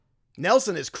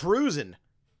Nelson is cruising.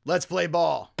 Let's play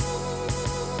ball.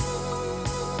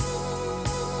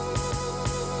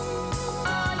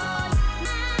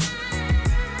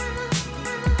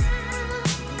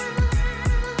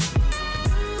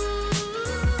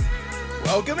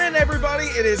 Welcome in, everybody.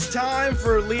 It is time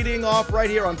for leading off right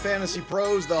here on Fantasy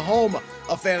Pros, the home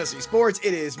of fantasy sports.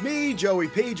 It is me, Joey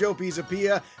P, Joe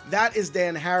Pisapia. That is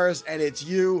Dan Harris, and it's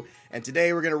you. And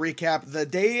today we're going to recap the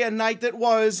day and night that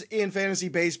was in fantasy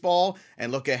baseball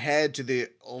and look ahead to the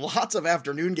lots of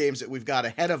afternoon games that we've got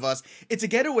ahead of us. It's a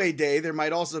getaway day. There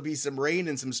might also be some rain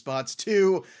in some spots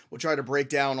too. We'll try to break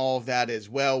down all of that as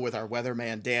well with our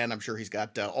weatherman, Dan. I'm sure he's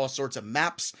got all sorts of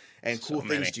maps and cool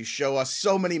things to show us.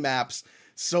 So many maps.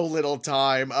 So little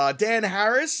time. Dan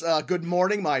Harris, good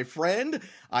morning, my friend.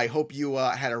 I hope you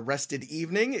had a rested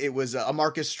evening. It was a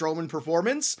Marcus Stroman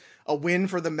performance, a win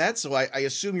for the Mets, so I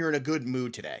assume you're in a good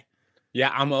mood today.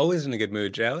 Yeah, I'm always in a good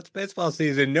mood, Joe. It's baseball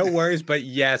season, no worries, but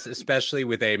yes, especially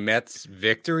with a Mets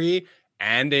victory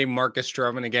and a Marcus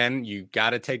Stroman again, you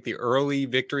got to take the early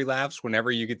victory laps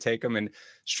whenever you could take them. And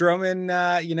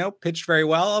Stroman, pitched very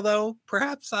well, although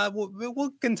perhaps we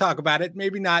can talk about it.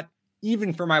 Maybe not.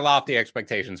 Even for my lofty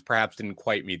expectations, perhaps didn't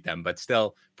quite meet them, but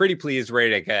still pretty pleased,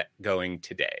 ready to get going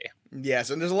today.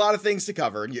 Yes, and there's a lot of things to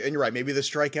cover, and you're right, maybe the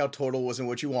strikeout total wasn't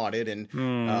what you wanted, and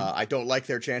I don't like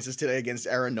their chances today against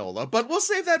Aaron Nola, but we'll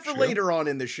save that for later on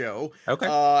in the show. Okay.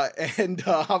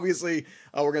 Obviously,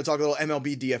 we're going to talk a little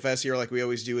MLB DFS here like we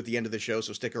always do at the end of the show,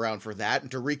 so stick around for that. And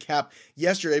to recap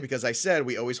yesterday, because I said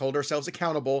we always hold ourselves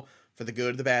accountable for the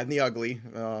good, the bad, and the ugly,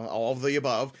 all of the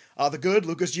above. The good,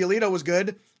 Lucas Giolito was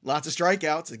good. Lots of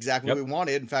strikeouts, exactly what we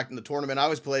wanted. In fact, in the tournament I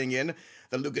was playing in,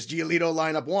 the Lucas Giolito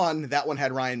lineup won. That one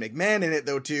had Ryan McMahon in it,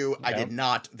 though, too. I did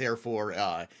not,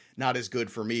 therefore, not as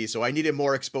good for me. So I needed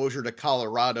more exposure to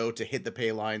Colorado to hit the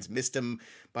pay lines. Missed him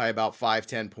by about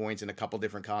 5-10 points in a couple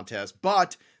different contests.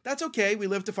 But that's okay. We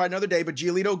live to fight another day. But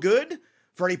Giolito, good.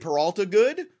 Freddie Peralta,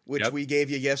 good, which we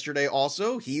gave you yesterday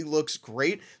also. He looks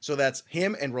great. So that's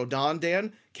him and Rodon,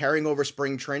 Dan, carrying over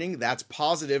spring training. That's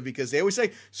positive because they always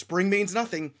say spring means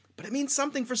nothing, but it means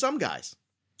something for some guys.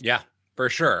 Yeah, for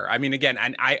sure. I mean, again,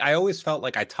 and I always felt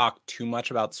like I talked too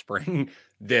much about spring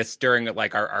during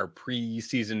like our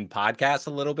preseason podcast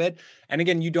a little bit. And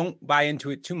again, you don't buy into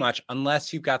it too much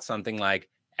unless you've got something like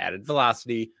added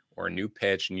velocity or a new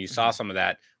pitch. And you saw some of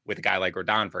that with a guy like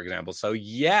Rodon, for example. So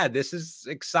yeah, this is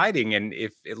exciting. And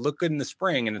if it looked good in the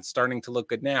spring and it's starting to look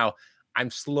good now,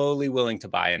 I'm slowly willing to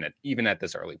buy in it, even at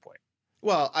this early point.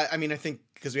 Well, I mean, I think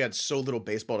because we had so little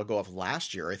baseball to go off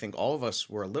last year, I think all of us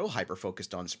were a little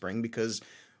hyper-focused on spring because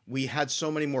we had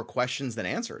so many more questions than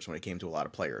answers when it came to a lot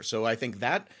of players. So I think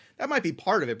that might be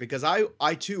part of it because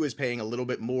I too is paying a little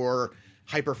bit more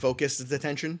hyper-focused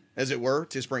attention, as it were,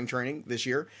 to spring training this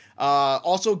year.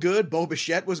 Also good, Bo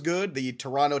Bichette was good. The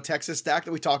Toronto-Texas stack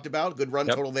that we talked about, good run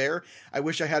total there. I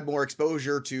wish I had more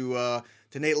exposure to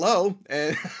Nate Lowe,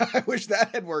 and I wish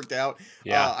that had worked out.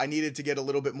 Yeah. I needed to get a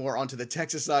little bit more onto the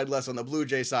Texas side, less on the Blue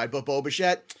Jay side. But Bo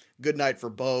Bichette, good night for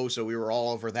Bo, so we were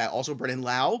all over that. Also, Brennan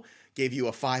Lau gave you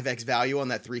a 5x value on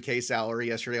that $3K salary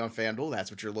yesterday on FanDuel. That's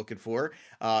what you're looking for.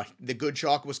 The good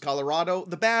chalk was Colorado.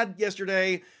 The bad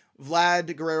yesterday,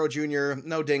 Vlad Guerrero Jr.,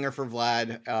 no dinger for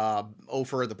Vlad,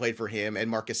 0 at the plate for him, and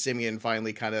Marcus Semien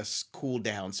finally kind of cooled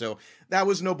down. So that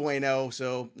was no bueno,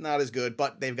 so not as good,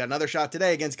 but they've got another shot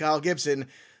today against Kyle Gibson,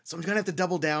 so I'm going to have to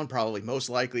double down probably, most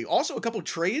likely. Also, a couple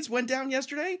trades went down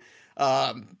yesterday.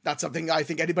 Not something I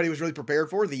think anybody was really prepared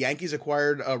for. The Yankees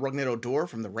acquired Rougned Odor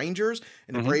from the Rangers,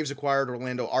 and the Braves acquired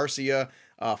Orlando Arcia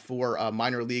for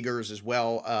minor leaguers as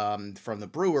well from the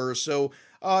Brewers. So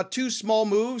two small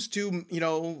moves, two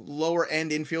lower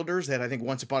end infielders that I think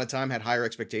once upon a time had higher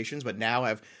expectations, but now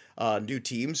have new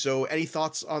teams. So any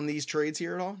thoughts on these trades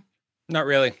here at all? Not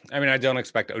really. I mean, I don't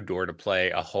expect Odor to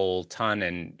play a whole ton.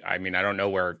 And I mean, I don't know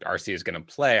where RC is going to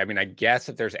play. I mean, I guess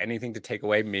if there's anything to take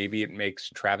away, maybe it makes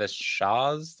Travis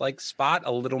Shaw's spot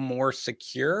a little more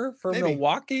secure for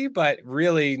Milwaukee, but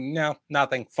really, no,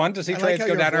 nothing. Fun to see trades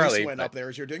go down early. Went up there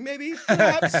as you're doing. Maybe,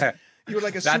 perhaps. You were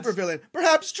like a super villain.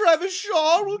 Perhaps Travis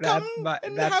Shaw will come.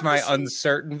 That's my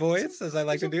uncertain voice, as I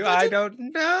like to do. I don't know.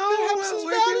 Perhaps his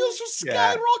values will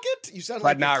skyrocket. You sound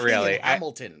like not really.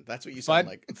 Hamilton. That's what you sound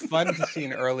like. Fun to see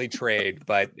an early trade,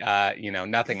 but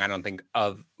nothing. I don't think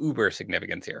of uber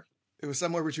significance here. It was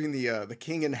somewhere between the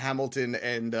King and Hamilton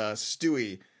and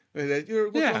Stewie. You're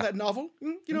working on that novel?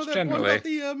 You know that one about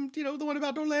the one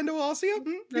about Orlando Arcia?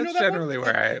 That's generally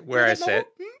where I sit.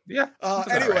 Yeah.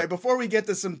 Anyway, right. before we get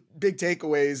to some big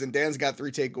takeaways, and Dan's got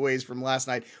 3 takeaways from last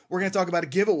night, we're going to talk about a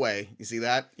giveaway. You see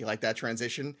that? You like that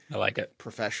transition? I like it.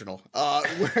 Professional.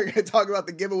 We're going to talk about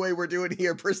the giveaway we're doing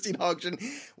here, Pristine Auction.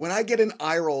 When I get an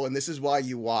eye roll, and this is why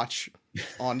you watch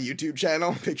on the YouTube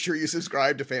channel, make sure you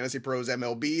subscribe to Fantasy Pros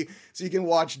MLB so you can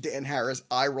watch Dan Harris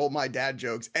eye roll my dad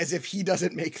jokes as if he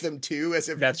doesn't make them too, as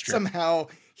if somehow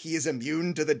he is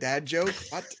immune to the dad joke.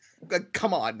 What?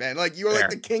 Come on, man. Like, you are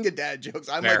like the king of dad jokes.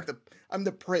 I'm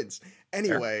the prince.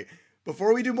 Anyway,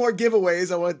 before we do more giveaways,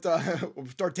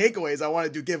 takeaways, I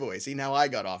want to do giveaways. See, now I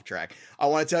got off track. I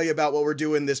want to tell you about what we're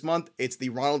doing this month. It's the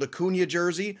Ronald Acuna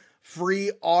jersey, free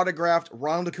autographed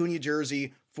Ronald Acuna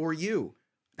jersey for you.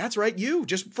 That's right, you,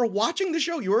 just for watching the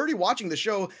show. You're already watching the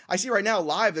show. I see right now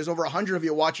live, there's over 100 of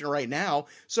you watching right now.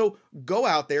 So go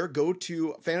out there, go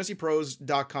to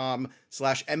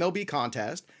fantasypros.com/MLB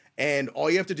contest. And all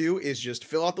you have to do is just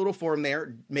fill out the little form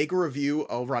there, make a review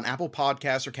over on Apple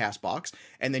Podcasts or CastBox,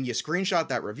 and then you screenshot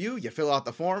that review, you fill out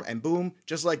the form, and boom,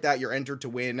 just like that, you're entered to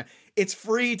win. It's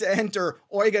free to enter.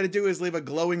 All you got to do is leave a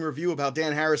glowing review about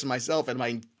Dan Harris and myself, and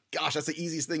my gosh, that's the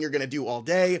easiest thing you're going to do all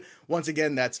day. Once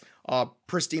again, that's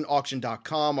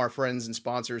pristineauction.com, our friends and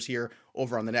sponsors here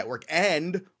over on the network.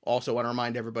 And also want to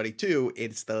remind everybody too,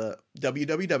 it's the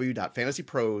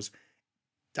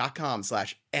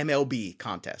www.fantasypros.com/MLB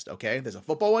contest. Okay. There's a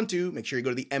football one too. Make sure you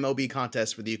go to the MLB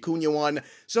contest for the Acuna one.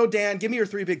 So Dan, give me your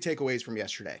 3 big takeaways from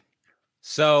yesterday.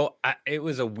 So it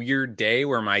was a weird day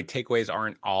where my takeaways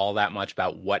aren't all that much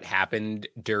about what happened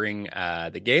during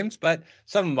the games, but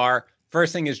some of them are.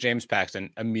 First thing is James Paxton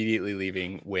immediately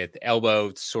leaving with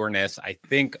elbow soreness. I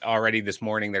think already this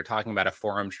morning they're talking about a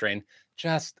forearm strain.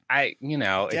 Death,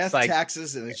 it's like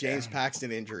taxes, and a James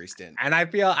Paxton injury stint. And I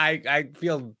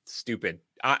feel stupid.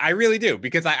 I really do,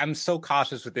 because I'm so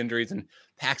cautious with injuries, and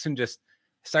Paxton just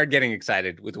started getting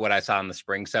excited with what I saw in the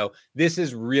spring. So this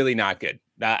is really not good.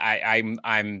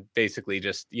 I'm basically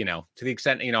just, to the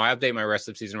extent, I update my rest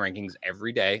of season rankings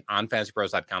every day on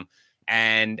fantasypros.com.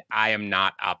 And I am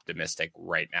not optimistic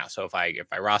right now. So if I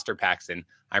roster Paxton,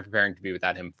 I'm preparing to be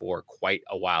without him for quite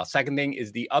a while. Second thing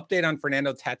is the update on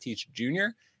Fernando Tatis Jr.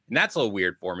 And that's a little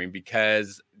weird for me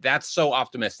because that's so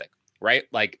optimistic, right?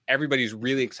 Like, everybody's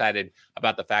really excited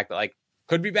about the fact that, like,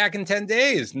 could be back in 10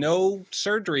 days, no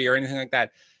surgery or anything like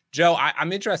that. Joe,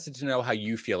 I'm interested to know how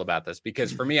you feel about this,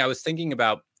 because for me, I was thinking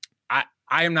about,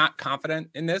 I am not confident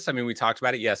in this. I mean, we talked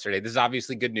about it yesterday. This is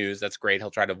obviously good news. That's great.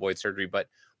 He'll try to avoid surgery. But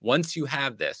once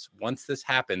this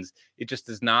happens, it just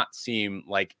does not seem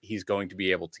like he's going to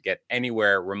be able to get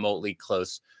anywhere remotely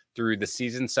close through the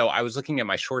season. So I was looking at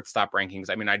my shortstop rankings.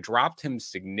 I mean, I dropped him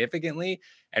significantly.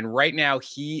 And right now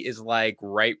he is like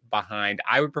right behind.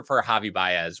 I would prefer Javi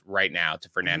Baez right now to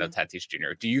Fernando Tatis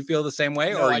Jr. Do you feel the same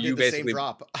way? No, or I did the same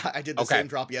drop. I did the same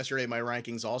drop yesterday in my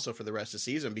rankings also for the rest of the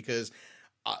season, because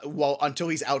until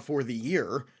he's out for the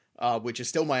year, which is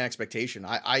still my expectation,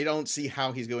 I don't see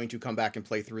how he's going to come back and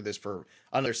play through this for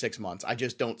another 6 months. I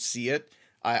just don't see it.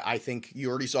 I think you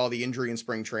already saw the injury in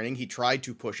spring training. He tried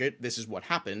to push it. This is what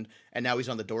happened. And now he's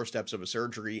on the doorsteps of a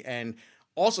surgery. And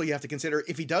also you have to consider,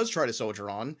 if he does try to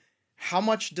soldier on, how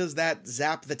much does that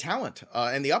zap the talent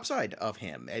and the upside of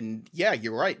him? And yeah,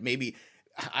 you're right. Maybe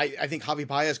I think Javi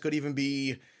Baez could even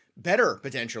be better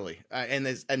potentially. And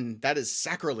that is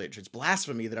sacrilege. It's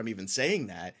blasphemy that I'm even saying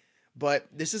that. But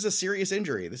this is a serious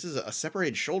injury. This is a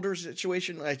separated shoulder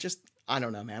situation. I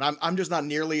don't know, man. I'm just not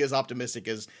nearly as optimistic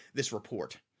as this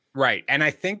report. Right. And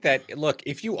I think that, look,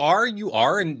 if you are,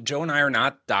 and Joe and I are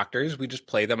not doctors. We just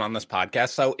play them on this podcast.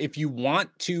 So if you want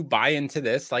to buy into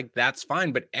this, like, that's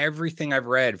fine. But everything I've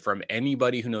read from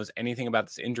anybody who knows anything about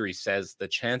this injury says the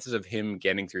chances of him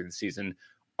getting through the season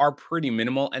are pretty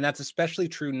minimal. And that's especially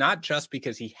true, not just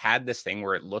because he had this thing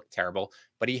where it looked terrible,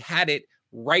 but he had it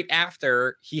right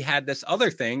after he had this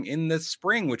other thing in the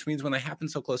spring, which means when they happen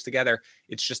so close together,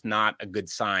 it's just not a good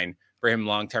sign for him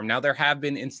long term. Now, there have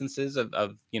been instances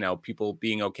of people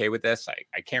being okay with this.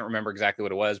 I can't remember exactly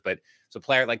what it was, but it's a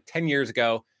player like 10 years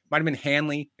ago. Might have been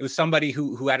Hanley. It was somebody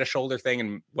who had a shoulder thing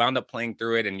and wound up playing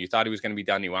through it, and you thought he was going to be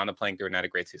done. He wound up playing through it and had a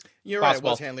great season. You're right. It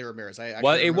was Hanley Ramirez.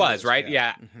 It was, right?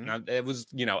 Yeah. Mm-hmm. It was,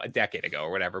 a decade ago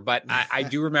or whatever. But I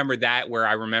do remember that, where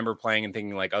I remember playing and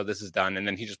thinking like, oh, this is done. And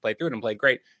then he just played through it and played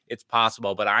great. It's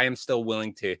possible, but I am still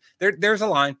willing to. There's a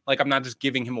line. Like, I'm not just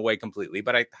giving him away completely,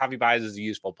 but Javi Baez is a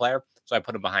useful player, so I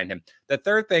put him behind him. The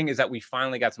third thing is that we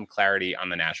finally got some clarity on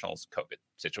the Nationals COVID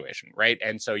situation, right?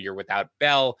 And so you're without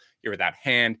Bell, you're without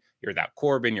Hand, you're without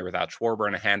Corbin, you're without Schwarber,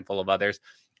 and a handful of others.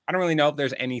 I don't really know if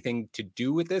there's anything to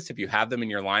do with this. If you have them in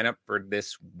your lineup for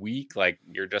this week, like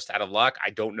you're just out of luck. I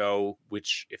don't know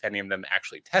if any of them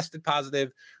actually tested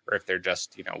positive or if they're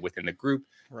just, within the group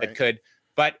that could.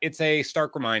 But it's a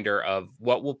stark reminder of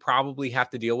what we'll probably have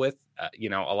to deal with, a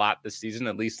lot this season,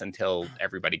 at least until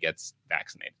everybody gets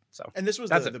vaccinated. So, and this was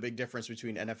the big difference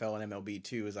between NFL and MLB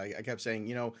too, is I kept saying,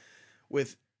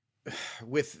 with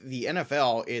the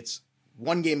NFL, it's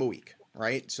one game a week,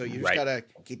 right? So you just got to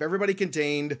keep everybody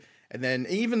contained. And then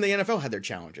even the NFL had their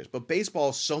challenges, but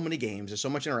baseball, so many games, there's so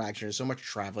much interaction, there's so much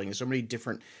traveling, there's so many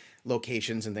different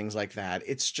locations and things like that.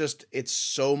 It's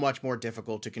so much more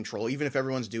difficult to control, even if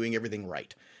everyone's doing everything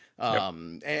right.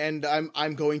 And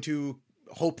I'm going to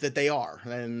hope that they are,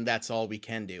 and that's all we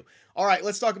can do. All right,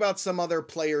 let's talk about some other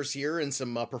players here and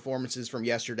some performances from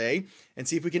yesterday and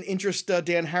see if we can interest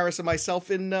Dan Harris and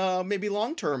myself in maybe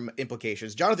long-term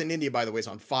implications. Jonathan India, by the way, is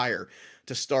on fire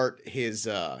to start his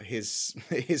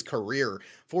career.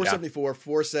 474,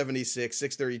 476,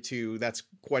 632. That's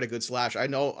quite a good slash. I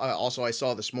know also I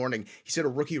saw this morning, he set a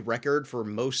rookie record for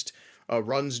most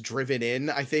runs driven in,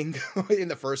 I think, in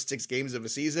the first 6 games of a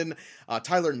season.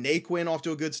 Tyler Naquin off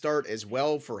to a good start as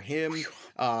well for him.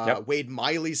 Wade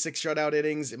Miley's 6 shutout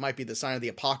innings. It might be the sign of the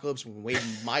apocalypse when Wade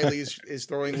Miley is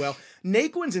throwing well.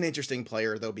 Naquin's an interesting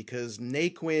player, though, because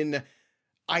Naquin,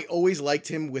 I always liked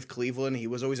him with Cleveland. He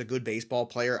was always a good baseball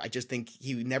player. I just think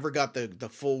he never got the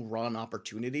full run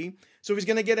opportunity. So if he's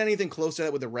going to get anything close to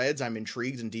that with the Reds, I'm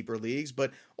intrigued in deeper leagues.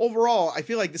 But overall, I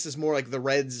feel like this is more like the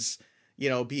Reds,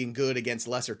 being good against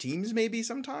lesser teams maybe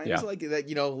sometimes. Like that,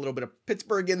 a little bit of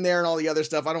Pittsburgh in there and all the other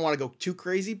stuff. I don't want to go too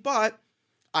crazy, but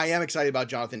I am excited about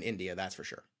Jonathan India, that's for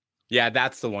sure. Yeah,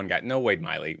 that's the one guy. No Wade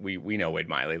Miley. We know Wade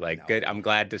Miley. Good. I'm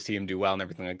glad to see him do well and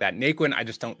everything like that. Naquin, I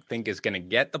just don't think is going to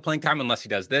get the playing time unless he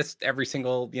does this every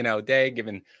single, day,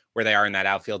 given where they are in that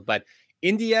outfield. But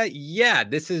India, yeah,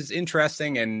 this is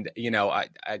interesting. And,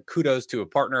 kudos to a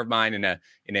partner of mine in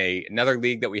another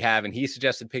league that we have. And he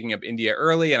suggested picking up India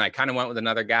early. And I kind of went with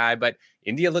another guy, but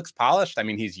India looks polished. I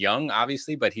mean, he's young,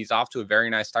 obviously, but he's off to a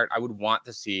very nice start. I would want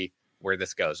to see where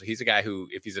this goes. So he's a guy who,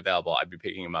 if he's available, I'd be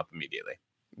picking him up immediately.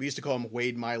 We used to call him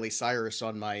Wade Miley Cyrus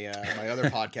on my other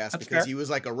podcast because he was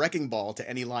like a wrecking ball to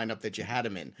any lineup that you had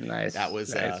him in. Nice. That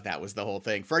was the whole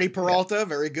thing. Freddie Peralta,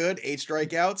 very good, 8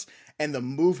 strikeouts, and the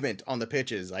movement on the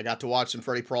pitches. I got to watch some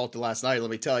Freddie Peralta last night. Let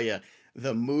me tell you,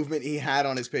 the movement he had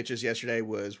on his pitches yesterday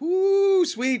was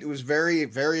sweet. It was very,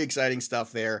 very exciting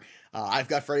stuff there. I've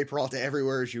got Freddie Peralta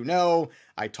everywhere, as you know.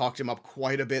 I talked him up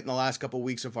quite a bit in the last couple of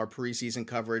weeks of our preseason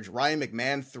coverage. Ryan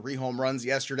McMahon, 3 home runs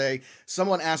yesterday.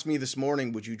 Someone asked me this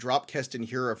morning, would you drop Keston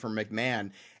Hiura for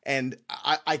McMahon? And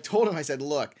I told him, I said,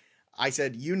 look,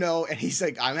 and he's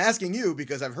like, I'm asking you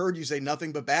because I've heard you say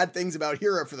nothing but bad things about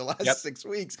Hiura for the last 6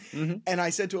 weeks. Mm-hmm. And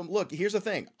I said to him, look, here's the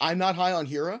thing. I'm not high on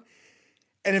Hiura.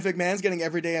 And if McMahon's getting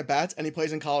everyday at bats and he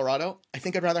plays in Colorado, I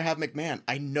think I'd rather have McMahon.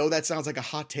 I know that sounds like a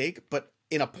hot take, but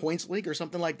in a points league or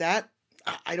something like that,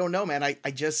 I don't know, man.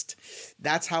 I just,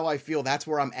 that's how I feel. That's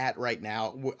where I'm at right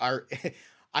now.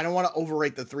 I don't want to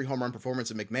overrate the 3 home run performance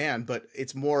of McMahon, but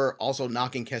it's more also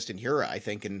knocking Keston Hiura, I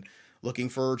think, and looking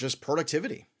for just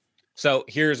productivity. So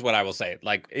here's what I will say.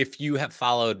 Like, if you have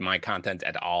followed my content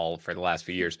at all for the last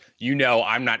few years,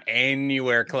 I'm not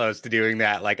anywhere close to doing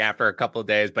that, like after a couple of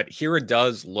days, but Hiura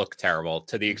does look terrible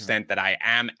to the extent that I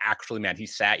am actually mad. He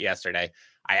sat yesterday.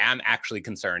 I am actually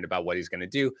concerned about what he's going to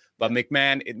do. But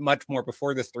McMahon, much more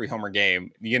before this 3-homer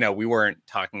game, we weren't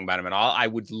talking about him at all. I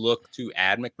would look to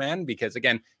add McMahon because,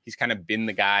 again, he's kind of been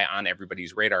the guy on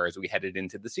everybody's radar as we headed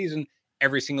into the season.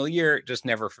 Every single year, just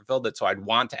never fulfilled it. So I'd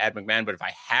want to add McMahon, but if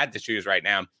I had to choose right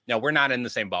now, no, we're not in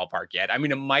the same ballpark yet. I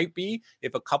mean, it might be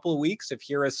if a couple of weeks, if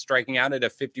Hiura's striking out at a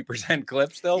 50%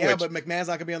 clip still. Yeah, but McMahon's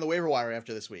not going to be on the waiver wire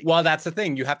after this week. Well, that's the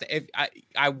thing. You have to, if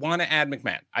I want to add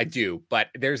McMahon. I do, but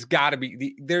there's got to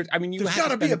be, there's got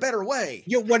to be a better way.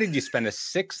 What did you spend, a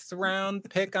 6th round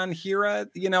pick on Hiura?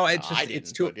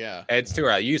 It's too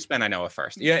early. You spent, a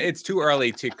first. Yeah, it's too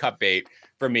early to cut bait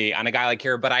for me on a guy like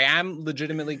Hiura, but I am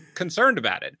legitimately concerned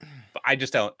about it. But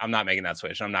I'm not making that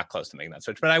switch. I'm not close to making that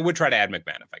switch, but I would try to add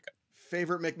McMahon if I could.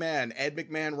 Favorite McMahon, Ed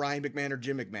McMahon, Ryan McMahon, or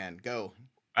Jim McMahon? Go.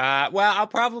 Well, I'll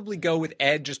probably go with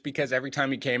Ed just because every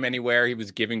time he came anywhere, he was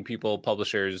giving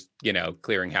publishers,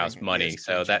 clearinghouse money.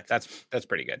 So that's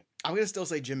pretty good. I'm going to still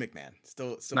say Jim McMahon.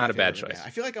 Still not a bad choice. McMahon. I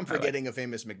feel like I'm forgetting a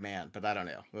famous McMahon, but I don't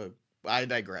know. I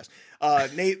digress.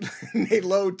 Nate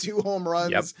Lowe, 2 home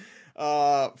runs.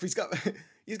 Yep.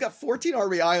 He's got 14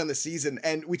 RBI on the season,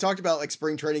 and we talked about like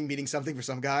spring training meaning something for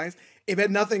some guys. It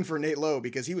meant nothing for Nate Lowe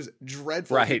because he was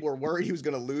dreadful. Right. People were worried he was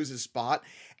going to lose his spot,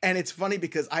 and it's funny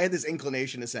because I had this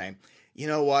inclination to say, you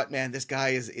know what, man, this guy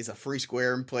is a free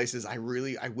square in places. I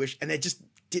wish, and I just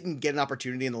didn't get an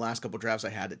opportunity in the last couple drafts I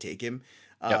had to take him.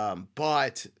 Yep.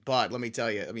 But let me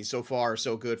tell you, I mean, so far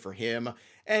so good for him.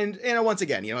 And once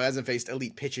again, hasn't faced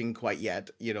elite pitching quite yet.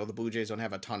 The Blue Jays don't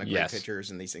have a ton of great pitchers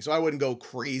and these things. So I wouldn't go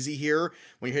crazy here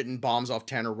when you're hitting bombs off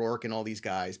Tanner Roark and all these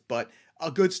guys. But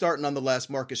a good start nonetheless.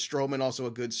 Marcus Stroman, also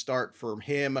a good start from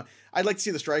him. I'd like to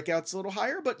see the strikeouts a little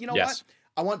higher, but you know what?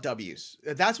 I want W's.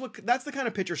 That's the kind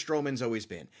of pitcher Stroman's always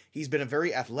been. He's been a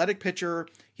very athletic pitcher.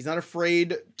 He's not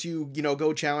afraid to,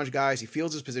 go challenge guys. He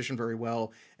feels his position very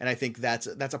well. And I think that's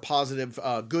a positive,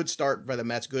 good start by the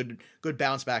Mets. Good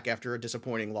bounce back after a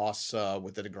disappointing loss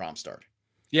with the DeGrom start.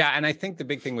 Yeah, and I think the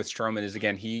big thing with Stroman is,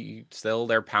 again,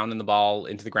 they're pounding the ball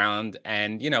into the ground.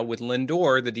 And, with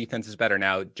Lindor, the defense is better.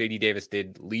 Now, J.D. Davis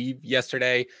did leave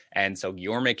yesterday, and so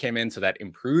Guillorme came in, so that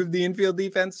improved the infield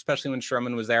defense, especially when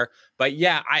Stroman was there. But,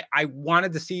 yeah, I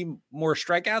wanted to see more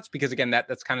strikeouts because, again,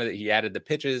 that's kind of, he added the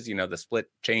pitches, the split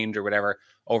change or whatever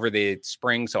over the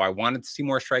spring. So I wanted to see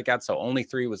more strikeouts. So only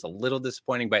 3 was a little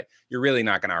disappointing, but you're really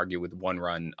not going to argue with 1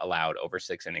 run allowed over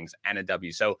 6 innings and a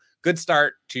W. So good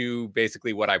start to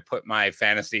basically what I put my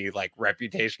fantasy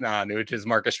reputation on, which is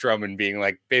Marcus Stroman being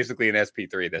basically an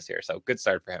SP3 this year. So good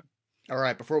start for him. All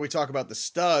right. Before we talk about the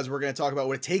studs, we're going to talk about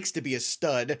what it takes to be a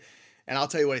stud. And I'll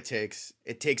tell you what it takes.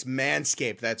 It takes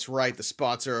Manscaped. That's right, the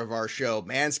sponsor of our show,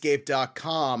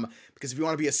 manscaped.com. Because if you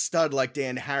want to be a stud like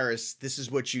Dan Harris, this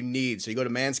is what you need. So you go to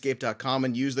manscaped.com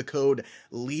and use the code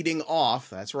leading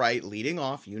off. That's right, leading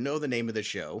off. You know the name of the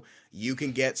show. You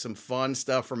can get some fun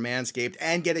stuff from Manscaped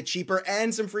and get it cheaper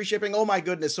and some free shipping. Oh my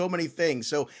goodness, so many things.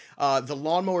 So the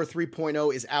Lawnmower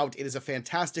 3.0 is out. It is a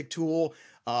fantastic tool.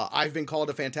 I've been called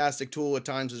a fantastic tool at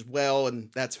times as well,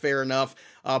 and that's fair enough.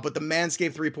 But the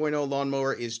Manscaped 3.0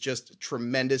 lawnmower is just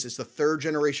tremendous. It's the 3rd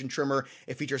generation trimmer.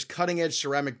 It features cutting-edge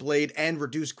ceramic blade and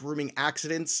reduced grooming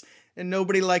accidents. And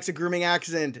nobody likes a grooming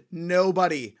accident.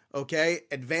 Nobody, okay?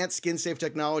 Advanced skin-safe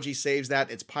technology saves that.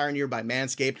 It's pioneered by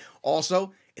Manscaped.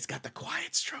 Also, it's got the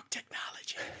quiet stroke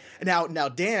technology. Now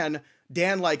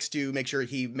Dan likes to make sure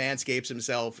he manscapes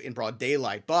himself in broad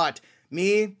daylight, but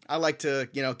me, I like to,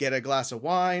 get a glass of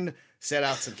wine, set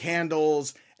out some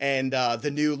candles, and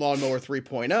the new Lawnmower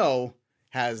 3.0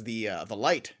 has the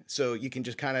light. So you can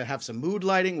just kind of have some mood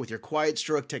lighting with your quiet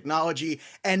stroke technology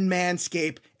and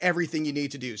manscape everything you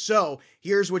need to do. So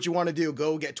here's what you want to do.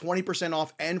 Go get 20%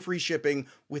 off and free shipping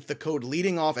with the code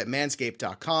leading off at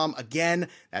manscaped.com. Again,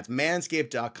 that's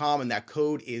manscaped.com, and that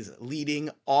code is leading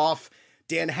off.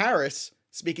 Dan Harris,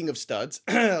 speaking of studs,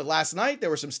 last night there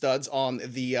were some studs on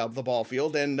the ball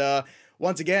field, and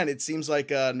once again, it seems like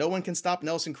no one can stop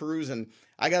Nelson Cruz, and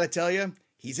I gotta tell you,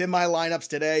 he's in my lineups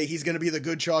today. He's going to be the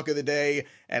good chalk of the day,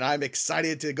 and I'm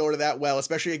excited to go to that well,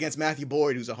 especially against Matthew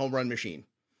Boyd, who's a home run machine.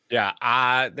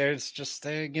 Yeah, there's just,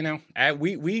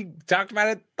 we talked about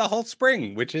it the whole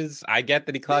spring, which is, I get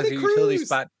that he caused a utility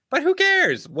spot, but who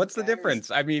cares? What's the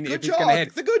difference? I mean, if he's going to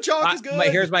hit, the good chalk is good.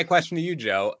 Here's my question to you,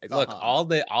 Joe. Look, all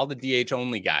the DH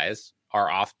only guys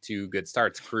are off to good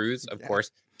starts. Cruz, of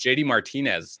course. JD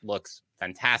Martinez looks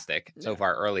fantastic so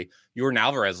far early. Yordan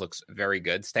Alvarez looks very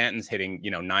good. Stanton's hitting,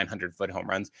 900-foot home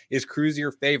runs. Is Cruz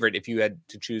your favorite if you had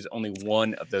to choose only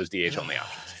one of those DH only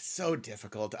options? It's so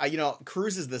difficult.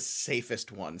 Cruz is the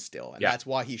safest one still, and that's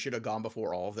why he should have gone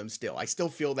before all of them still. I still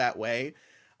feel that way.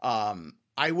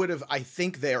 I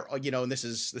think they're, and this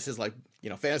is like,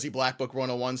 fantasy black book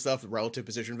 101 stuff, relative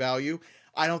position value.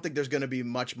 I don't think there's going to be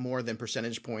much more than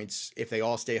percentage points if they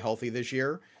all stay healthy this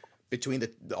year between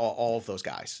all of those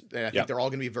guys. And I think they're all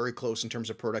going to be very close in terms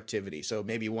of productivity. So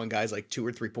maybe one guy's like 2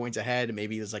 or 3 points ahead, and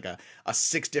maybe there's like a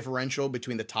 6 differential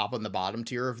between the top and the bottom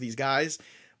tier of these guys.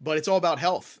 But it's all about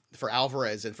health for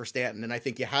Alvarez and for Stanton. And I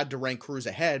think you had to rank Cruz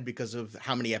ahead because of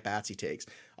how many at-bats he takes.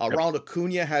 Ronald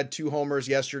Acuna had 2 homers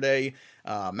yesterday.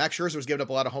 Max Scherzer was giving up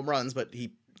a lot of home runs, but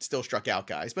he still struck out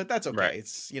guys. But that's okay. Right.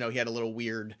 It's, he had a little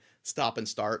weird stop and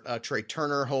start. Trey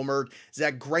Turner homered.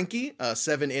 Zach Greinke,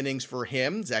 7 innings for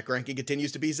him. Zach Greinke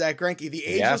continues to be Zach Greinke, the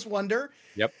ageless wonder.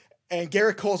 Yep. And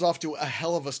Garrett Cole's off to a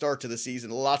hell of a start to the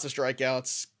season. Lots of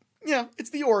strikeouts. Yeah, it's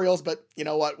the Orioles, but you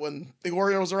know what? When the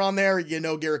Orioles are on there,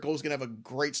 Garrett Cole's going to have a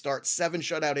great start. 7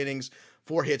 shutout innings,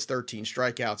 4 hits, 13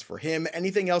 strikeouts for him.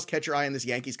 Anything else catch your eye in this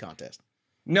Yankees contest?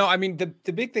 No, I mean,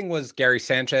 the big thing was Gary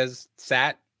Sanchez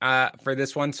sat for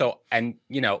this one. So, and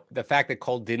the fact that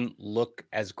Cole didn't look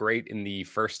as great in the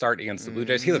first start against the Blue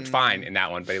Jays, he looked fine in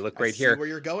that one, but he looked great here. Where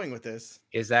you're going with this?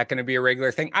 Is that going to be a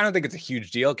regular thing? I don't think it's a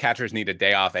huge deal. Catchers need a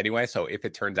day off anyway. So if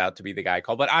it turns out to be the guy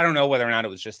called, but I don't know whether or not it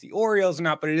was just the Orioles or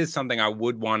not, but it is something I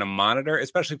would want to monitor,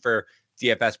 especially for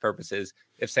DFS purposes,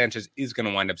 if Sanchez is going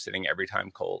to wind up sitting every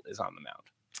time Cole is on the mound.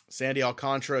 Sandy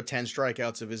Alcantara, 10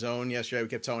 strikeouts of his own yesterday. We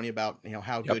kept telling you about,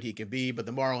 how good he can be, but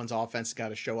the Marlins offense has got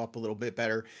to show up a little bit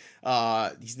better.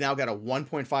 He's now got a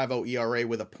 1.50 ERA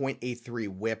with a 0.83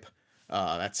 whip.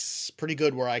 That's pretty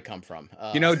good where I come from.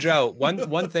 Joe,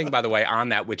 one thing, by the way, on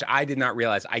that, which I did not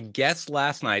realize, I guess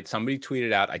last night somebody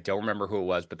tweeted out, I don't remember who it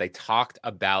was, but they talked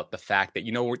about the fact that,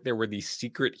 there were these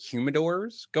secret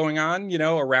humidors going on,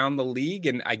 around the league.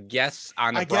 And I guess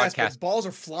on a broadcast, balls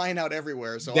are flying out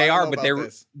everywhere. So they are, but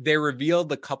they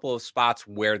revealed a couple of spots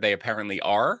where they apparently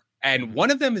are. And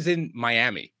one of them is in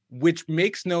Miami, which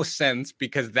makes no sense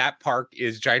because that park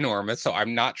is ginormous. So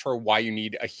I'm not sure why you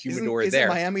need a humidor there. Isn't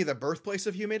Miami the birthplace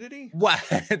of humidity? Well,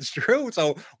 it's true.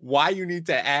 So why you need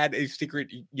to add a secret,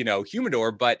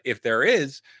 humidor? But if there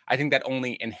is, I think that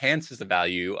only enhances the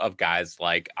value of guys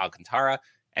like Alcantara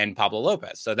and Pablo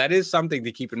Lopez. So that is something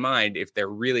to keep in mind if there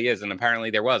really is. And apparently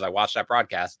there was. I watched that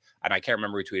broadcast and I can't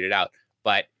remember who tweeted out.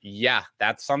 But yeah,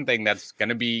 that's something that's going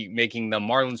to be making the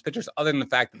Marlins pitchers, other than the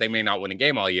fact that they may not win a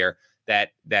game all year,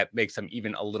 that makes them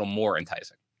even a little more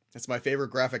enticing. That's my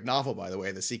favorite graphic novel, by the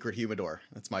way, The Secret Humidor.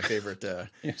 That's my favorite.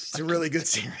 It's a really good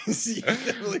series. You can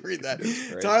definitely read that.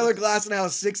 Tyler Glasnow,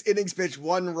 6 innings pitched,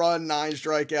 1 run, 9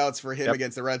 strikeouts for him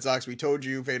against the Red Sox. We told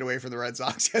you, fade away from the Red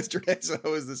Sox yesterday, so it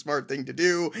was the smart thing to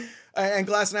do. And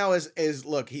Glasnow is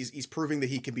look, he's proving that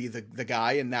he can be the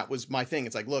guy, and that was my thing.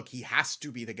 It's like, look, he has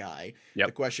to be the guy. Yep.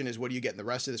 The question is, what do you get in the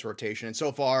rest of this rotation? And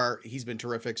so far, he's been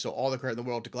terrific, so all the credit in the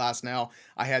world to Glasnow.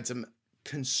 I had some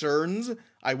concerns.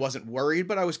 I wasn't worried,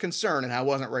 but I was concerned, and I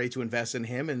wasn't ready to invest in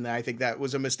him, and I think that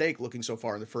was a mistake looking so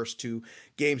far in the first 2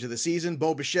 games of the season.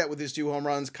 Bo Bichette with his 2 home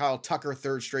runs, Kyle Tucker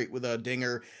 3rd straight with a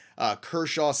dinger,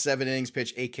 Kershaw 7 innings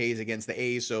pitched, 8 Ks against the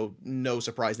A's, so no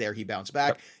surprise there, he bounced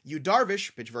back. Yu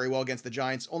Darvish pitched very well against the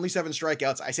Giants, only 7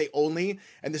 strikeouts. I say only,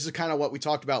 and this is kind of what we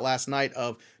talked about last night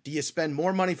of, do you spend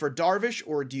more money for Darvish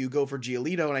or do you go for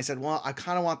Giolito? And I said, well, I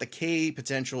kind of want the K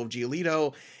potential of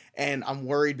Giolito. And I'm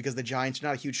worried because the Giants are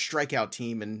not a huge strikeout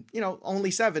team. And,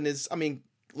 only 7 is,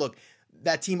 look,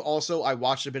 that team also, I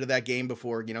watched a bit of that game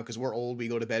before, because we're old. We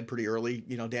go to bed pretty early,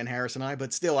 Dan Harris and I.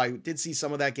 But still, I did see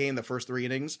some of that game, the first 3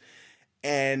 innings.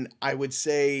 And I would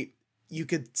say you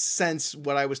could sense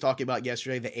what I was talking about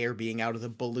yesterday, the air being out of the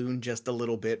balloon just a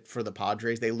little bit for the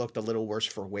Padres. They looked a little worse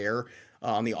for wear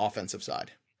on the offensive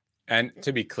side. And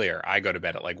to be clear, I go to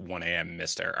bed at like 1 a.m.,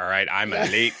 mister. All right. I'm a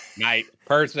late night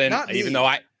person, even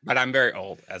though but I'm very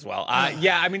old as well.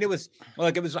 It was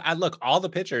all the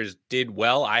pitchers did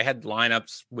well. I had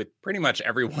lineups with pretty much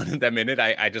every one of them in it.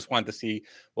 I just wanted to see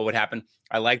what would happen.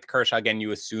 I liked Kershaw. Again,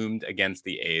 you assumed against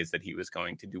the A's that he was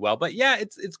going to do well. But yeah,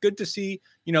 it's good to see,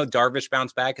 Darvish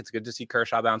bounce back. It's good to see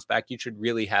Kershaw bounce back. You should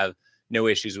really have no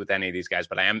issues with any of these guys,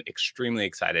 but I am extremely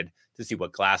excited to see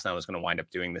what Glasnow is going to wind up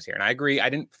doing this year. And I agree, I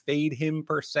didn't fade him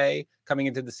per se coming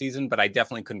into the season, but I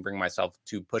definitely couldn't bring myself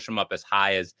to push him up as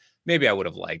high as maybe I would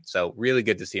have liked. So really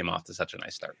good to see him off to such a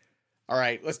nice start. All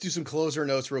right, let's do some closer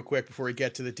notes real quick before we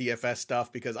get to the DFS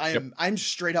stuff, because I'm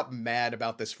straight up mad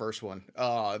about this first one.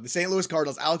 The St. Louis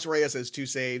Cardinals, Alex Reyes has 2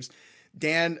 saves.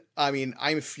 Dan,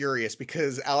 I'm furious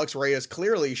because Alex Reyes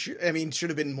clearly should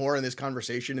have been more in this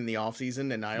conversation in the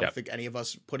offseason, and I don't think any of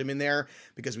us put him in there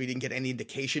because we didn't get any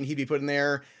indication he'd be put in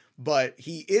there. But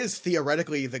he is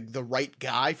theoretically the right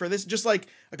guy for this. Just like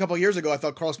a couple of years ago, I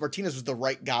thought Carlos Martinez was the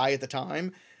right guy at the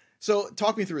time. So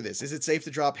talk me through this. Is it safe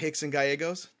to drop Hicks and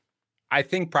Gallegos? I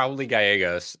think probably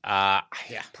Gallegos. I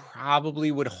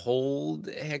probably would hold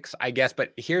Hicks, I guess.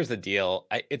 But here's the deal.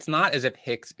 It's not as if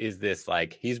Hicks is this,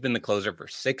 like, he's been the closer for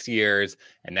 6 years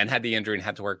and then had the injury and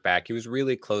had to work back. He was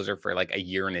really a closer for like a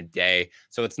year and a day.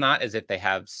 So it's not as if they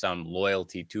have some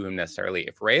loyalty to him necessarily.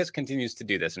 If Reyes continues to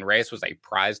do this, and Reyes was a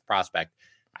prized prospect,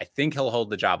 I think he'll hold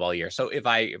the job all year. So if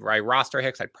I roster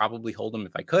Hicks, I'd probably hold him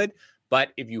if I could. But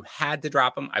if you had to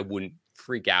drop him, I wouldn't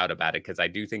freak out about it because I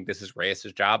do think this is Reyes'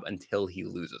 job until he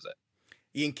loses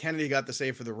it. Ian Kennedy got the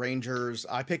save for the Rangers.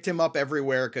 I picked him up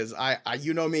everywhere because I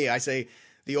me, I say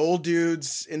the old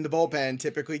dudes in the bullpen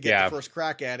typically get the first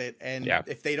crack at it. And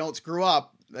if they don't screw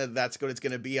up, that's what it's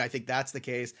going to be. I think that's the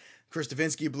case. Chris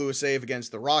Davinsky blew a save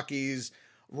against the Rockies.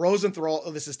 Rosenthal,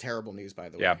 this is terrible news, by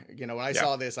the way. When I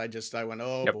saw this, I went,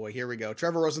 boy, here we go.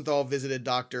 Trevor Rosenthal visited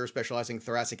doctor specializing in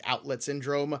thoracic outlet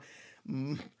syndrome.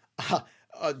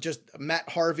 Just Matt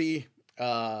Harvey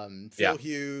Phil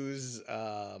Hughes.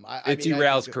 It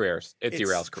derails careers. It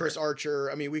derails careers. Chris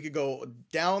Archer. I mean, we could go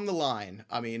down the line.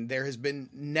 I mean, there has been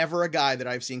never a guy that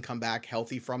I've seen come back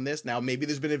healthy from this. Now, maybe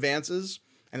there's been advances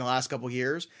in the last couple of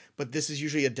years, but this is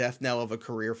usually a death knell of a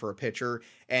career for a pitcher.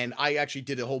 And I actually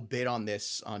did a whole bit on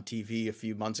this on TV a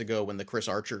few months ago when the Chris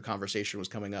Archer conversation was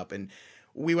coming up, and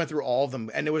we went through all of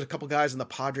them. And there was a couple guys in the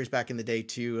Padres back in the day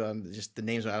too. Just the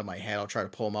names are out of my head. I'll try to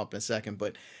pull them up in a second,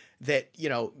 but that, you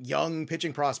know, young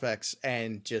pitching prospects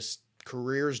and just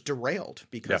careers derailed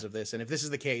because of this. And if this is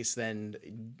the case, then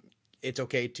it's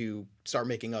okay to start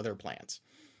making other plans.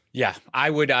 Yeah, I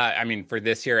would. I mean, for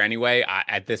this year anyway,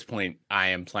 at this point, I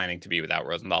am planning to be without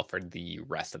Rosenthal for the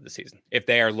rest of the season. If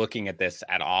they are looking at this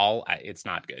at all, it's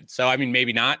not good. So, I mean,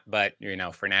 maybe not, but, you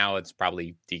know, for now, it's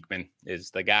probably Diekman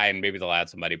is the guy, and maybe they'll add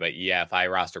somebody. But yeah, if I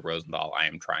roster Rosenthal, I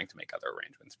am trying to make other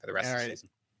arrangements for the rest of the season.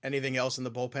 Anything else in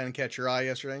the bullpen catch your eye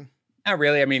yesterday? Not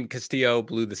really. I mean, Castillo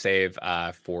blew the save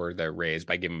for the Rays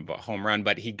by giving him a home run,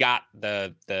 but he got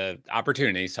the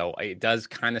opportunity. So it does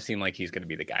kind of seem like he's going to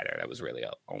be the guy there. That was really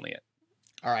only it.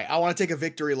 All right. I want to take a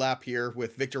victory lap here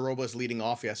with Victor Robles leading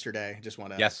off yesterday. Just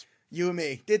want to. Yes. You and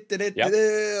me.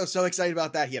 So excited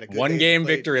about that. He had a good one game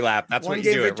victory lap. That's what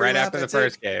you do it right after the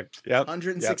first game. Yep.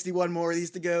 161 more of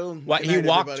these to go. What he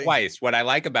walked twice. What I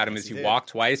like about him is he walked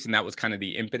twice, and that was kind of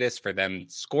the impetus for them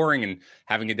scoring and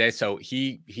having a day. So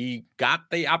he got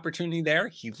the opportunity there.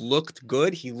 He looked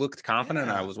good. He looked confident.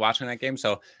 I was watching that game.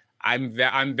 So I'm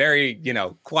very, you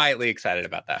know, quietly excited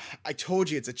about that. I told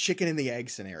you it's a chicken and the egg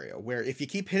scenario where if you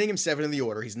keep hitting him 7 in the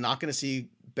order, he's not going to see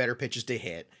better pitches to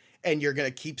hit. And you're going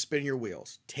to keep spinning your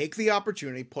wheels. Take the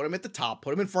opportunity, put him at the top,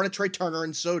 put him in front of Trey Turner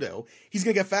and Soto. He's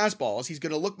going to get fastballs. He's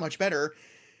going to look much better.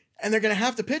 And they're going to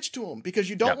have to pitch to him because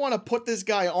you don't want to put this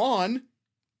guy on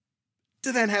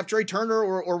to then have Trey Turner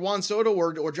or Juan Soto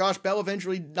or Josh Bell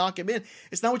eventually knock him in.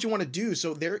 It's not what you want to do.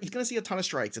 So he's going to see a ton of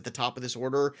strikes at the top of this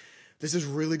order. This is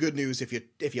really good news if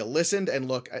you listened and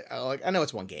look. I know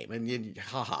it's one game and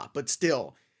but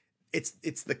still,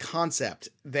 it's the concept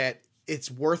that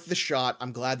it's worth the shot.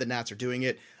 I'm glad the Nats are doing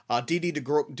it. Didi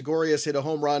Gregorius hit a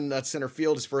home run at center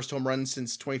field, his first home run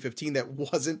since 2015 that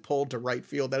wasn't pulled to right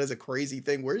field. That is a crazy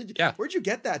thing. Where'd you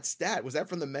get that stat? Was that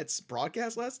from the Mets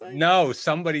broadcast last night? No,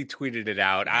 somebody tweeted it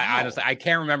out. Wow. I honestly, I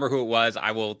can't remember who it was.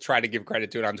 I will try to give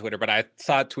credit to it on Twitter, but I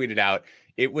saw it tweeted out.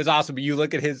 It was awesome. You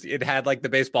look at it had like the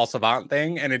baseball savant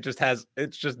thing, and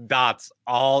it's just dots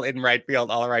all in right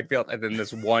field, and then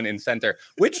this one in center,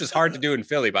 which is hard to do in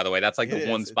Philly, by the way. That's like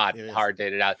one spot hard to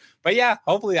hit it out. But yeah,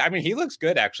 hopefully, I mean, he looks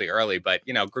good actually early, but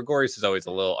you know, Gregorius is always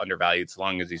a little undervalued so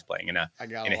long as he's playing in a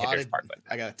hitter's park.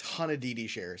 I got a ton of Didi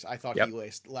shares. I thought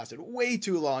he lasted way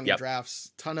too long in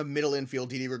drafts. Ton of middle infield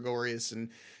Didi Gregorius and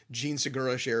Gene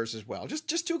Segura shares as well.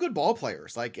 Just two good ball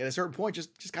players. Like at a certain point,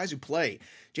 just guys who play.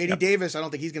 JD Davis, I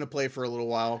don't think he's going to play for a little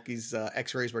while. He's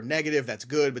X-rays were negative. That's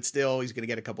good, but still he's going to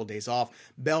get a couple of days off.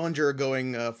 Bellinger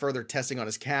going further testing on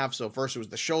his calf. So first it was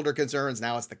the shoulder concerns.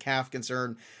 Now it's the calf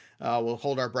concern. We'll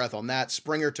hold our breath on that.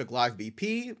 Springer took live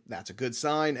BP. That's a good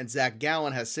sign. And Zach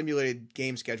Gallen has simulated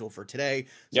game schedule for today.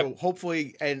 So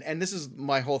hopefully, and this is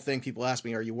my whole thing. People ask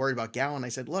me, are you worried about Gallen? I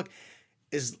said, look,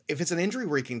 if it's an injury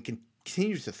where he can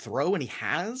continue to throw, and he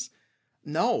has,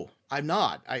 no, I'm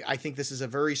not. I think this is a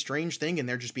very strange thing, and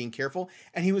they're just being careful.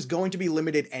 And he was going to be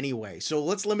limited anyway. So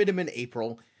let's limit him in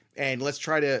April. And let's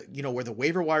try to, where the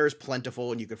waiver wire is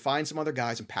plentiful and you could find some other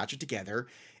guys and patch it together.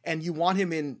 And you want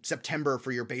him in September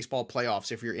for your baseball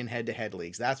playoffs if you're in head-to-head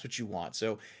leagues. That's what you want.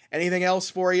 So anything else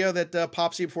for you that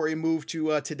pops you before you move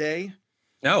to today?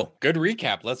 No, good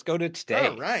recap. Let's go to today.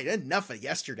 All right, enough of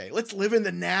yesterday. Let's live in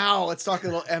the now. Let's talk a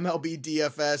little MLB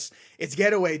DFS. It's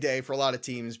getaway day for a lot of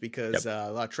teams because a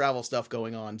lot of travel stuff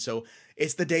going on. So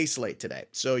it's the day slate today.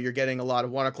 So you're getting a lot of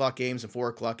 1 o'clock games and 4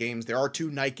 o'clock games. There are 2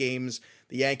 night games.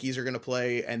 The Yankees are going to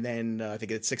play, and then I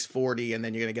think it's 6:40, and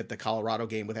then you're going to get the Colorado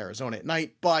game with Arizona at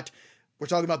night. But we're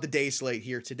talking about the day slate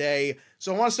here today.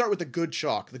 So I want to start with the good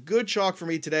chalk. The good chalk for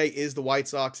me today is the White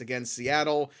Sox against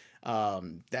Seattle.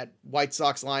 That White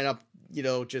Sox lineup,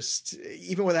 just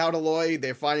even without Eloy,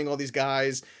 they're finding all these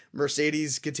guys.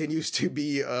 Mercedes continues to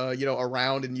be,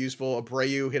 around and useful.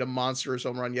 Abreu hit a monstrous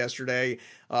home run yesterday.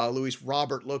 Luis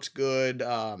Robert looks good.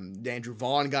 Andrew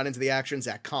Vaughn got into the action.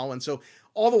 Zach Collins. So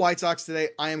all the White Sox today,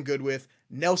 I am good with.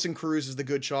 Nelson Cruz is the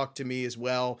good chalk to me as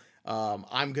well.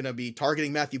 I'm going to be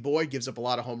targeting Matthew Boyd, gives up a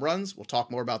lot of home runs. We'll talk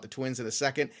more about the Twins in a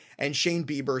second. And Shane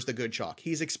Bieber is the good chalk.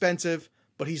 He's expensive,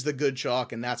 but he's the good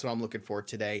chalk, and that's what I'm looking for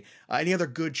today. Any other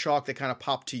good chalk that kind of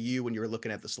popped to you when you were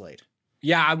looking at the slate?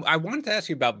 Yeah, I wanted to ask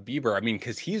you about Bieber. I mean,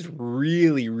 because he's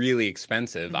really, really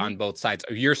expensive on both sides.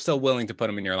 You're still willing to put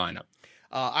him in your lineup?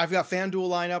 I've got FanDuel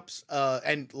lineups,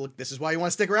 and look, this is why you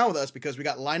want to stick around with us, because we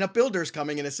got lineup builders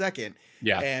coming in a second.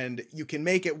 Yeah. And you can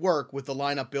make it work with the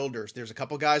lineup builders. There's a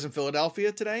couple guys in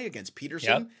Philadelphia today against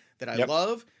Peterson that I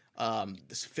love.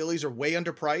 The Phillies are way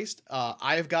underpriced.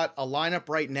 I've got a lineup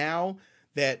right now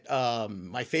that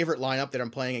my favorite lineup that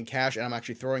I'm playing in cash, and I'm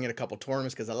actually throwing in a couple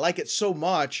tournaments because I like it so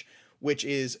much, which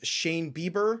is Shane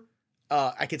Bieber.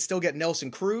 I could still get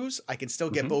Nelson Cruz. I can still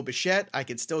get Bo Bichette. I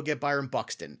could still get Byron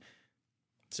Buxton.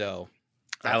 So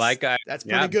I like that. That's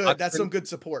pretty good. Buxton, that's some good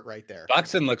support right there.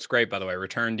 Buxton looks great, by the way.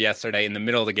 Returned yesterday in the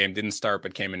middle of the game, didn't start,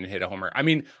 but came in and hit a homer. I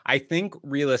mean, I think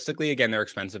realistically, again, they're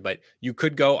expensive, but you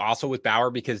could go also with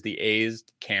Bauer because the A's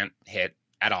can't hit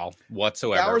at all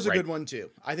whatsoever. Bauer's a good one too.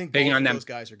 I think both of those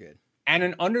guys are good. And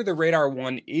an under the radar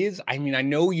one is, I mean, I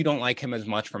know you don't like him as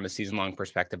much from a season long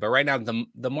perspective, but right now the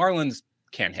Marlins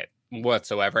can't hit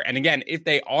whatsoever. And again, if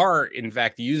they are in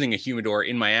fact using a humidor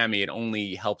in Miami, it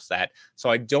only helps that. So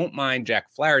I don't mind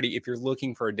Jack Flaherty if you're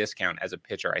looking for a discount as a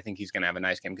pitcher. I think he's going to have a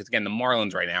nice game because again, the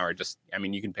Marlins right now are just, I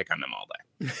mean, you can pick on them all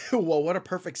day. Well, what a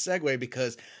perfect segue,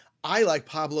 because I like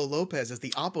Pablo Lopez as the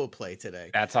oppo play today.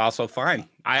 That's also fine.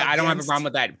 I don't have a problem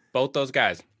with that. Both those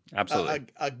guys. Absolutely.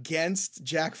 Against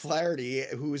Jack Flaherty,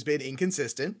 who's been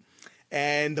inconsistent.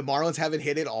 And the Marlins haven't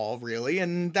hit it all, really,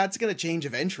 and that's going to change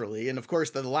eventually. And, of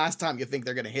course, the last time you think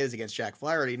they're going to hit is against Jack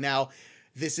Flaherty. Now,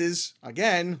 this is,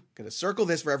 again, going to circle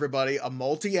this for everybody, a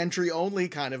multi-entry only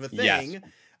kind of a thing,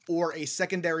 or a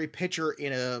secondary pitcher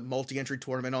in a multi-entry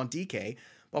tournament on DK.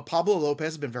 But Pablo Lopez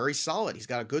has been very solid. He's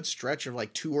got a good stretch of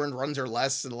like 2 earned runs or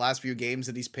less in the last few games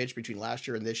that he's pitched between last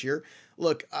year and this year.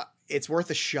 Look, it's worth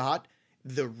a shot.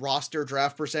 The roster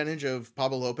draft percentage of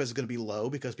Pablo Lopez is going to be low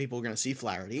because people are going to see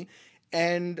Flaherty.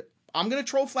 And I'm going to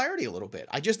troll Flaherty a little bit.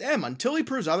 I just am until he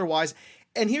proves otherwise.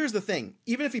 And here's the thing.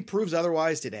 Even if he proves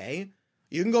otherwise today,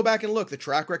 you can go back and look. The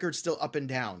track record's still up and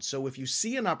down. So if you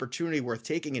see an opportunity worth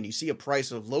taking and you see a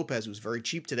price of Lopez, who's very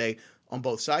cheap today on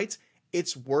both sites,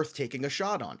 it's worth taking a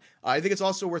shot on. I think it's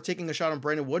also worth taking a shot on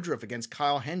Brandon Woodruff against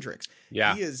Kyle Hendricks.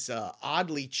 Yeah. He is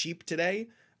oddly cheap today.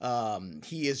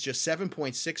 He is just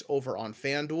 7.6 over on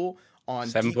FanDuel. On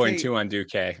 7.2 on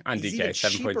DK. He's even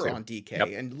cheaper on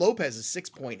DK. And Lopez is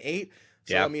 6.8.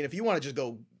 So, I mean, if you want to just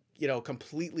go,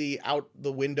 completely out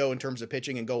the window in terms of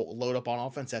pitching and go load up on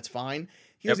offense, that's fine.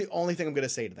 Here's the only thing I'm going to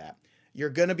say to that. You're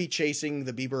going to be chasing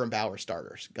the Bieber and Bauer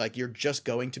starters. Like, you're just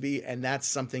going to be. And that's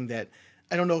something that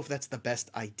I don't know if that's the best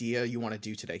idea you want to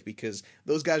do today, because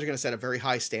those guys are going to set a very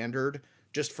high standard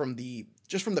just from the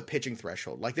pitching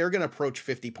threshold. Like, they're going to approach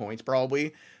 50 points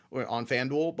probably on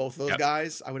FanDuel, both of those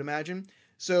guys, I would imagine.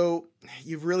 So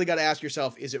you've really got to ask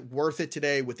yourself, is it worth it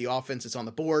today with the offense that's on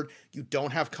the board? You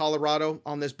don't have Colorado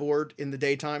on this board in the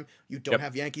daytime. You don't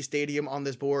have Yankee Stadium on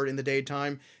this board in the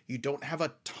daytime. You don't have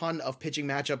a ton of pitching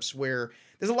matchups where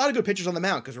there's a lot of good pitchers on the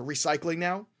mound because we're recycling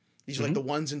now. These are like the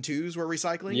 1s and 2s we're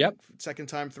recycling second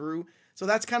time through. So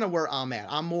that's kind of where I'm at.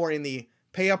 I'm more in the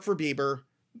pay up for Bieber.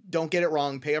 Don't get it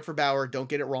wrong. Pay up for Bauer. Don't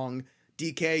get it wrong.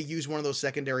 DK, use one of those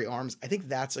secondary arms. I think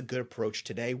that's a good approach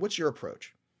today. What's your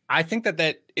approach? I think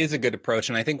that is a good approach.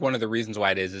 And I think one of the reasons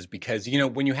why it is because,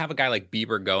 when you have a guy like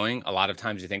Bieber going, a lot of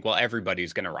times you think, well,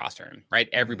 everybody's going to roster him, right?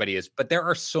 Everybody is. But there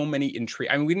are so many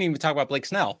I mean, we didn't even talk about Blake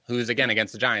Snell, who's again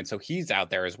against the Giants. So he's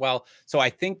out there as well. So I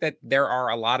think that there are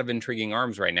a lot of intriguing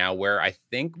arms right now where I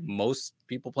think most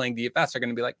people playing DFS are going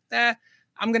to be like,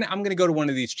 I'm gonna go to one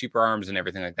of these cheaper arms and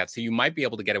everything like that. So you might be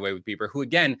able to get away with Bieber, who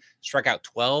again struck out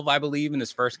 12, I believe, in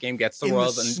his first game. Gets the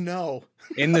Royals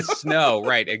in the snow,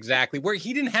 right? Exactly. Where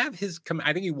he didn't have his.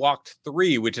 I think he walked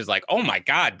 3, which is like, oh my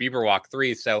God, Bieber walked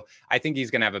 3. So I think he's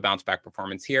gonna have a bounce back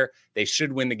performance here. They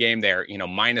should win the game. They're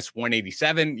minus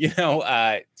 187.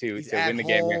 To win the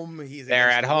game.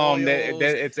 They're at home.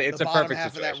 It's a perfect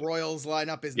half situation. Of that Royals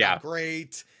lineup is not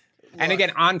great. And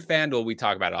again, on FanDuel, we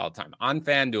talk about it all the time. On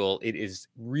FanDuel, it is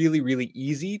really, really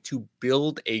easy to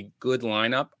build a good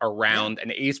lineup around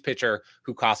an ace pitcher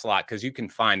who costs a lot because you can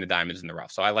find the diamonds in the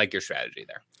rough. So I like your strategy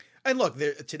there. And look,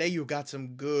 today you've got some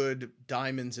good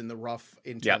diamonds in the rough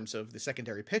in terms of the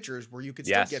secondary pitchers where you could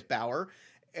still get Bauer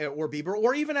or Bieber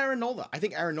or even Aaron Nola. I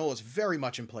think Aaron Nola is very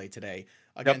much in play today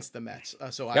against the Mets.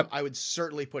 So I would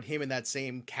certainly put him in that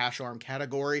same cash arm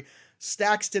category.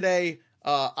 Stacks today.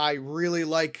 I really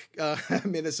like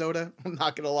Minnesota. I'm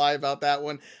not going to lie about that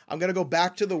one. I'm going to go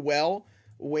back to the well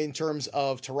in terms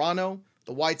of Toronto.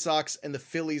 The White Sox and the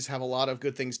Phillies have a lot of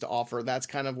good things to offer. That's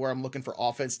kind of where I'm looking for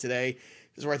offense today.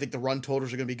 This is where I think the run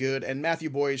totals are going to be good. And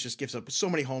Matthew Boyes just gives up so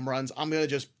many home runs. I'm going to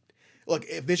just look,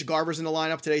 if Mitch Garver's in the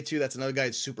lineup today too, that's another guy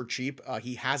that's super cheap.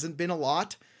 He hasn't been a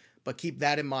lot, but keep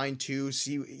that in mind too.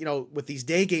 See, with these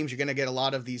day games, you're going to get a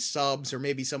lot of these subs, or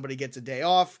maybe somebody gets a day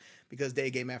off because day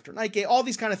game after night game, all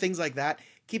these kind of things like that.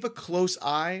 Keep a close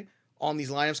eye on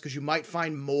these lineups because you might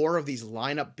find more of these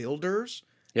lineup builders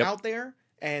out there.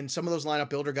 And some of those lineup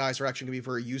builder guys are actually going to be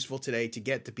very useful today to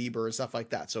get to Bieber and stuff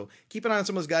like that. So keep an eye on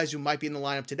some of those guys who might be in the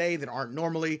lineup today that aren't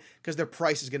normally, because their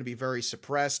price is going to be very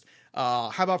suppressed.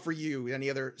 How about for you? Any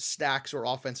other stacks or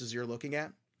offenses you're looking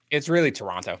at? It's really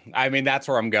Toronto. I mean, that's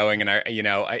where I'm going. And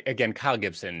again, Kyle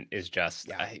Gibson is just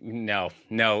no.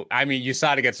 I mean, you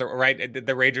saw it against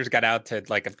the Rangers got out to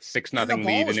like a 6-0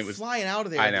 lead, and it was flying out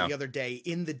of there the other day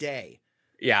in the day.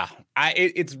 Yeah,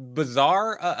 it's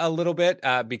bizarre a little bit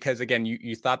because, again,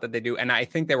 you thought that they do. And I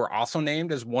think they were also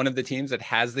named as one of the teams that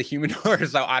has the humidor.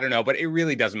 So I don't know, but it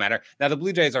really doesn't matter. Now, the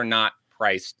Blue Jays are not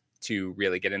priced to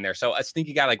really get in there. So a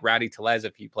sneaky guy like Rowdy Tellez,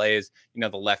 if he plays, the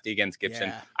lefty against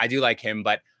Gibson, I do like him.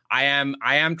 But I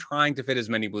am trying to fit as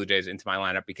many Blue Jays into my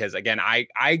lineup because, again, I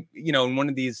in one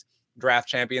of these draft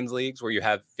champions leagues where you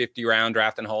have 50-round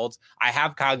draft and holds, I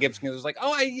have Kyle Gibson. It was like,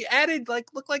 I added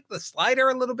look like the slider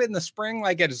a little bit in the spring,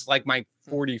 like it's like my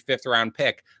 45th round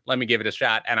pick. Let me give it a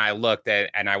shot. And I looked at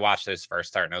and I watched this first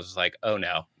start and I was just like, oh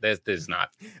no, this is not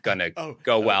gonna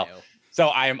go well. No. So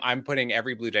I'm putting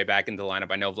every Blue Jay back into the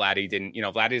lineup. I know Vladdy didn't,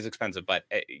 Vladdy is expensive, but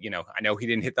I know he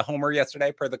didn't hit the homer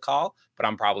yesterday per the call, but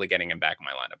I'm probably getting him back in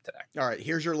my lineup today. All right,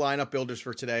 here's your lineup builders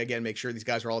for today. Again, make sure these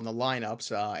guys are all in the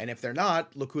lineups. And if they're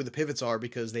not, look who the pivots are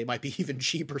because they might be even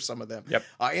cheaper, some of them. Yep.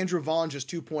 Andrew Vaughn, just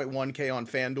 2.1K on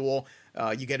FanDuel.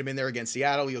 You get him in there against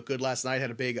Seattle. He looked good last night,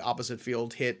 had a big opposite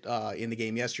field hit in the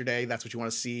game yesterday. That's what you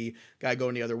want to see. Guy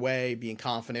going the other way, being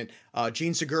confident.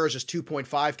 Gene Segura is just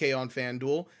 2.5K on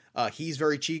FanDuel. He's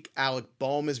very cheap. Alec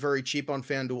Bohm is very cheap on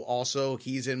FanDuel also.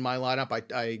 He's in my lineup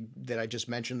that I just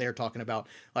mentioned there, talking about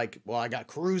I got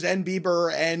Cruz and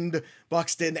Bieber and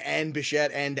Buxton and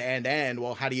Bichette and.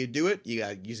 Well, how do you do it? You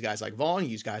use guys like Vaughn, you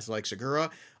use guys like Segura.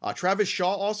 Travis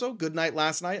Shaw also, good night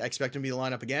last night. I expect him to be the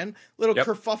lineup again. Little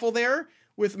kerfuffle there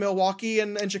with Milwaukee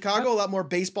and Chicago. A lot more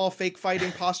baseball fake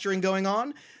fighting posturing going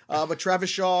on. But Travis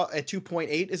Shaw at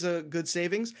 2.8 is a good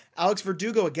savings. Alex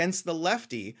Verdugo against the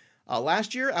lefty.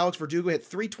 Last year, Alex Verdugo hit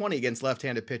 320 against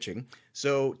left-handed pitching,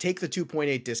 so take the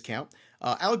 2.8 discount.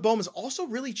 Alec Bohm is also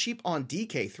really cheap on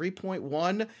DK,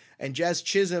 3.1, and Jazz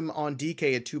Chisholm on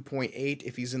DK at 2.8.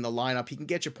 If he's in the lineup, he can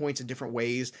get you points in different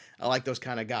ways. I like those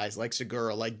kind of guys, like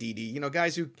Segura, like Didi,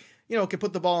 guys who can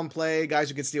put the ball in play, guys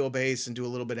who can steal a base and do a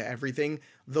little bit of everything.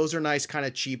 Those are nice kind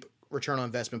of cheap return on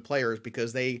investment players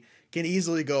because they can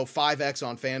easily go 5x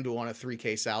on FanDuel on a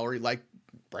 3K salary, like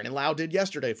Brandon Lau did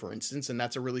yesterday, for instance, and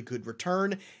that's a really good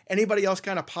return. Anybody else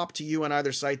kind of pop to you on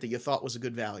either site that you thought was a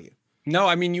good value? No,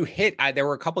 I mean, you hit, there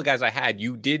were a couple of guys I had.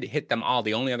 You did hit them all.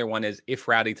 The only other one is if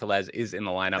Rowdy Tellez is in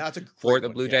the lineup for the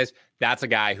Blue Jays. That's a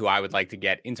guy who I would like to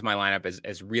get into my lineup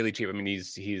as really cheap. I mean,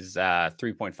 he's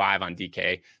 3.5 on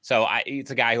DK. So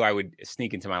it's a guy who I would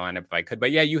sneak into my lineup if I could.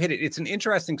 But yeah, you hit it. It's an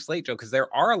interesting slate, Joe, because there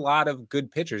are a lot of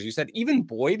good pitchers. You said even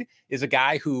Boyd is a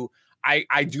guy who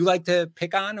I do like to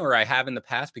pick on, or I have in the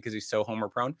past because he's so homer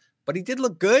prone, but he did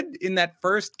look good in that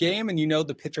first game. And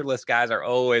the pitcher list guys are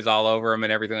always all over him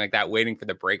and everything like that, waiting for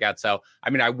the breakout. So,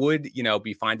 I mean, I would,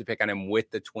 be fine to pick on him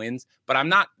with the Twins, but I'm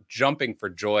not jumping for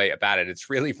joy about it. It's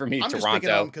really for me, I'm Toronto. Just picking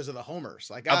on him because of the homers.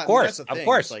 Of course.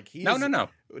 No.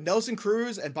 Nelson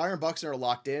Cruz and Byron Buxton are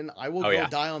locked in. I will go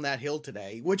die on that hill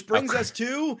today, which brings us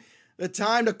to the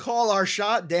time to call our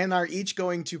shot. Dan and I are each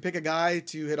going to pick a guy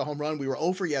to hit a home run. We were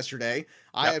 0 for yesterday.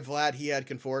 I had Vlad. He had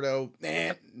Conforto.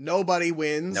 Nobody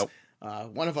wins. Nope.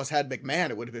 One of us had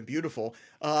McMahon. It would have been beautiful.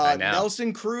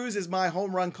 Nelson Cruz is my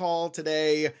home run call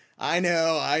today. I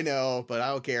know, but I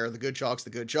don't care. The good chalk's the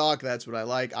good chalk. That's what I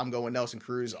like. I'm going Nelson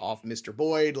Cruz off Mr.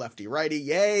 Boyd, lefty righty.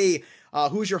 Yay.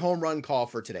 Who's your home run call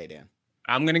for today, Dan?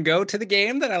 I'm going to go to the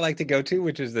game that I like to go to,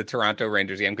 which is the Toronto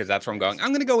Rangers game, because that's where I'm going. I'm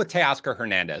going to go with Teoscar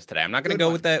Hernandez today. I'm not going to go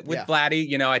with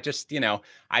Vladdy.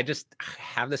 I just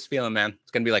have this feeling, man. It's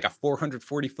going to be like a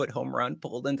 440-foot home run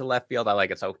pulled into left field. I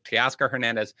like it. So Teoscar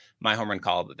Hernandez, my home run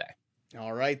call of the day.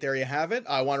 All right, there you have it.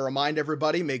 I want to remind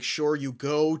everybody, make sure you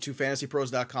go to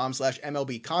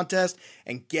fantasypros.com/MLB contest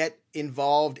and get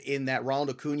involved in that Ronald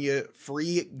Acuna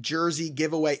free jersey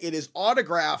giveaway. It is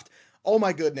autographed. Oh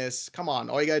my goodness. Come on.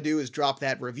 All you got to do is drop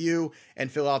that review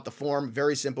and fill out the form.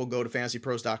 Very simple. Go to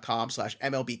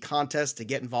fantasypros.com/MLB contest to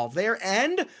get involved there.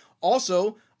 And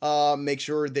also make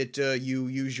sure that you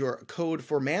use your code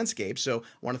for Manscaped. So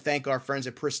I want to thank our friends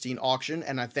at Pristine Auction,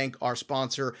 and I thank our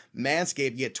sponsor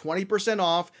Manscaped. You get 20%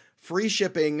 off, free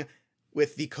shipping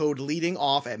with the code leading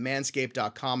off at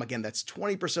manscaped.com. Again, that's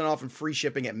 20% off and free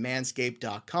shipping at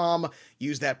manscaped.com.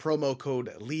 Use that promo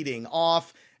code leading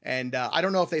off. And I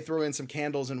don't know if they throw in some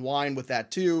candles and wine with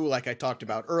that too, like I talked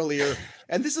about earlier.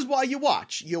 And this is why you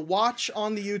watch. You watch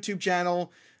on the YouTube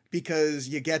channel because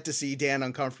you get to see Dan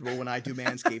uncomfortable when I do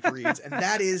Manscaped reads. And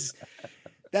that is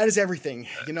everything.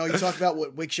 You know, you talk about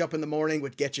what wakes you up in the morning,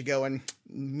 what gets you going.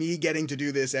 Me getting to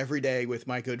do this every day with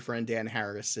my good friend Dan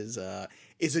Harris is a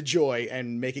joy,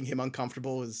 and making him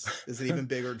uncomfortable is an even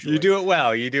bigger joy. You do it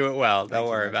well. Don't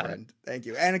worry about it. Thank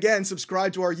you. And again,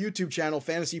 subscribe to our YouTube channel,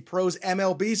 Fantasy Pros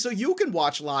MLB, so you can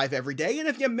watch live every day. And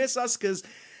if you miss us because,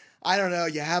 I don't know,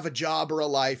 you have a job or a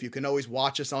life, you can always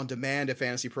watch us on demand at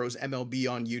Fantasy Pros MLB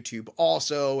on YouTube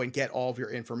also and get all of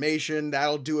your information.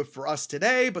 That'll do it for us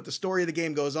today, but the story of the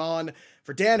game goes on.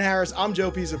 For Dan Harris, I'm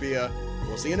Joe Pisapia.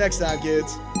 We'll see you next time,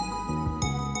 kids.